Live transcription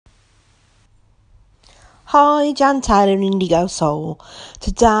Hi, Jan Taylor and Indigo Soul.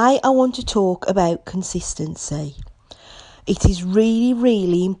 Today I want to talk about consistency. It is really,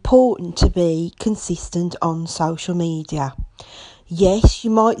 really important to be consistent on social media. Yes,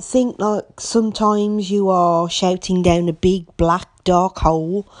 you might think like sometimes you are shouting down a big black dark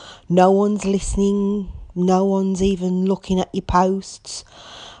hole. No one's listening, no one's even looking at your posts,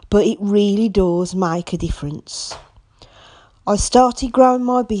 but it really does make a difference. I started growing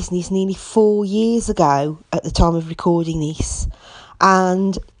my business nearly 4 years ago at the time of recording this,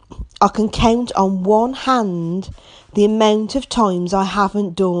 and I can count on one hand the amount of times I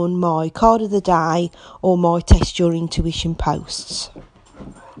haven't done my card of the day or my test your intuition posts.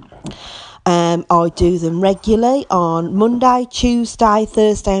 I do them regularly on Monday, Tuesday,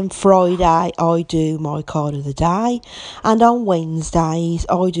 Thursday and Friday. I do my card of the day, and on Wednesdays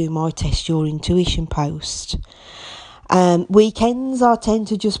I do my test your intuition post. Weekends I tend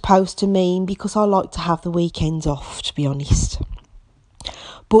to just post a meme because I like to have the weekends off, to be honest.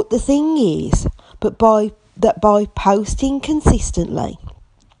 But the thing is, by posting consistently,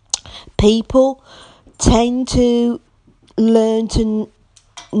 people tend to learn to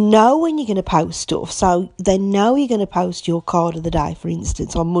know when you're going to post stuff. So they know you're going to post your card of the day, for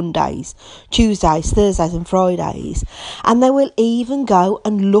instance, on Mondays, Tuesdays, Thursdays and Fridays. And they will even go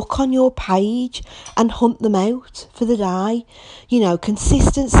and look on your page and hunt them out for the day. You know,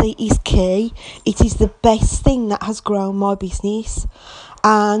 consistency is key. It is the best thing that has grown my business.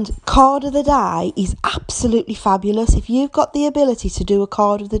 And card of the day is absolutely fabulous. If you've got the ability to do a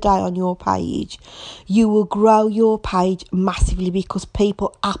card of the day on your page, you will grow your page massively because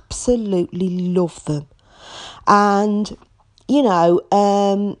people absolutely love them. And, I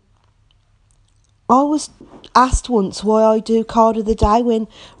was asked once why I do card of the day when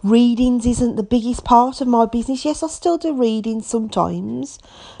readings isn't the biggest part of my business. Yes, I still do readings sometimes,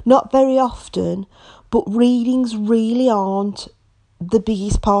 not very often, but readings really aren't the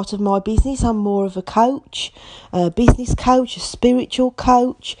biggest part of my business. I'm more of a coach, a business coach, a spiritual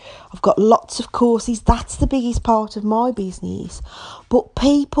coach. I've got lots of courses. That's the biggest part of my business. But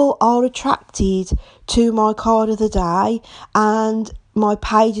people are attracted to my card of the day, and my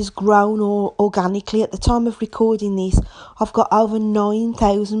page has grown organically. At the time of recording this, I've got over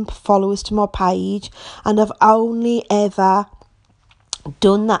 9,000 followers to my page, and I've only ever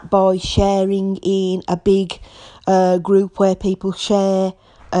done that by sharing in a big group where people share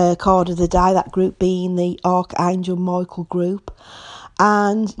card of the day, that group being the Archangel Michael group,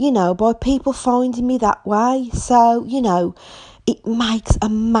 and by people finding me that way. So it makes a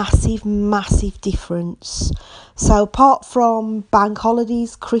massive difference. So apart from bank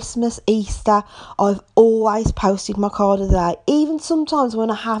holidays, Christmas, Easter, I've always posted my card of the day. Even sometimes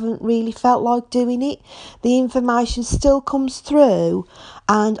when I haven't really felt like doing it, the information still comes through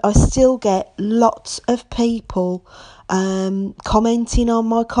and I still get lots of people commenting on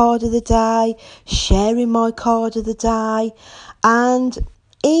my card of the day, sharing my card of the day. And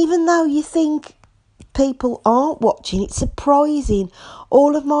even though you think people aren't watching, it's surprising.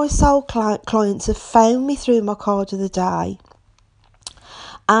 All of my soul clients have found me through my card of the day,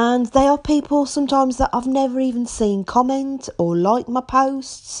 and they are people sometimes that I've never even seen comment or like my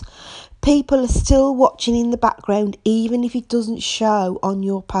posts. People are still watching in the background even if it doesn't show on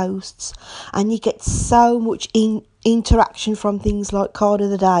your posts, and you get so much interaction from things like card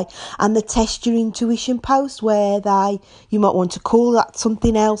of the day and the test your intuition post, where you might want to call that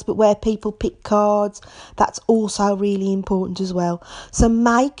something else, but where people pick cards. That's also really important as well. So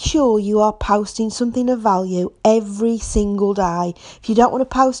make sure you are posting something of value every single day. If you don't want to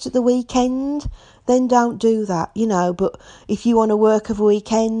post at the weekend, then don't do that, but if you want to work of a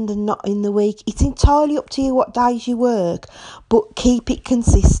weekend and not in the week, it's entirely up to you what days you work, but keep it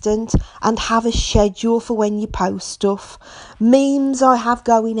consistent and have a schedule for when you post stuff. Memes I have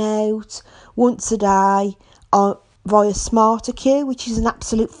going out once a day via SmarterQueue, which is an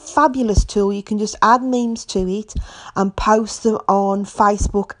absolute fabulous tool. You can just add memes to it and post them on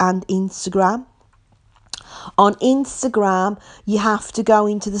Facebook and Instagram. On Instagram, you have to go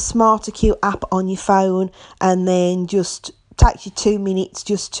into the SmarterQueue app on your phone, and then just takes you 2 minutes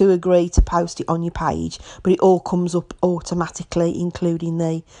just to agree to post it on your page. But it all comes up automatically, including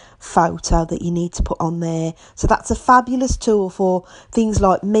the photo that you need to put on there. So that's a fabulous tool for things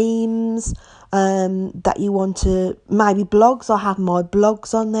like memes, that you want to, maybe blogs. I have my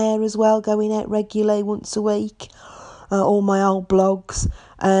blogs on there as well, going out regularly once a week. All my old blogs.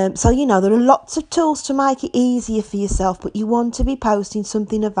 So there are lots of tools to make it easier for yourself, but you want to be posting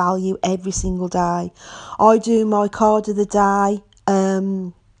something of value every single day. I do my card of the day.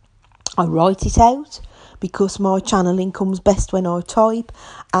 I write it out because my channeling comes best when I type,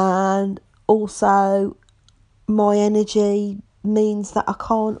 and also my energy means that I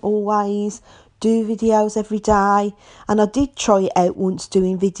can't always do videos every day, and I did try it out once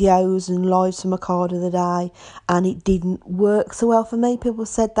doing videos and lives from my card of the day, and it didn't work so well for me. People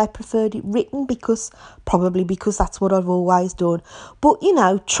said they preferred it written probably because that's what I've always done. But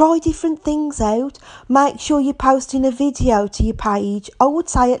try different things out. Make sure you're posting a video to your page, I would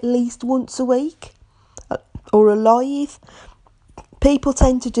say at least once a week, or a live. People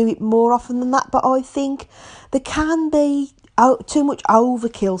tend to do it more often than that, but I think there can be too much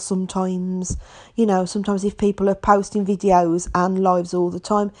overkill sometimes. Sometimes if people are posting videos and lives all the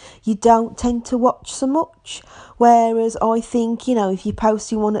time, you don't tend to watch so much. Whereas I think, if you're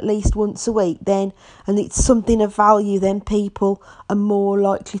posting one at least once a week, then, and it's something of value, then people are more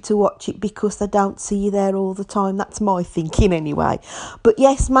likely to watch it because they don't see you there all the time. That's my thinking anyway. But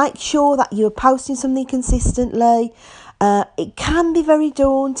yes, make sure that you're posting something consistently. It can be very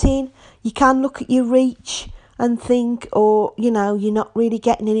daunting. You can look at your reach and think, you're not really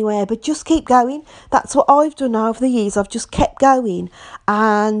getting anywhere, but just keep going. That's what I've done over the years. I've just kept going,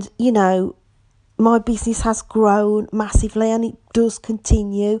 and my business has grown massively, and it does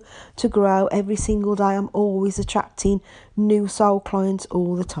continue to grow every single day. I'm always attracting new soul clients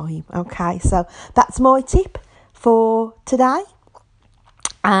all the time. Okay, so that's my tip for today,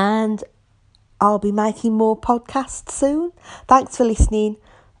 and I'll be making more podcasts soon. Thanks for listening.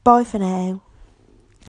 Bye for now.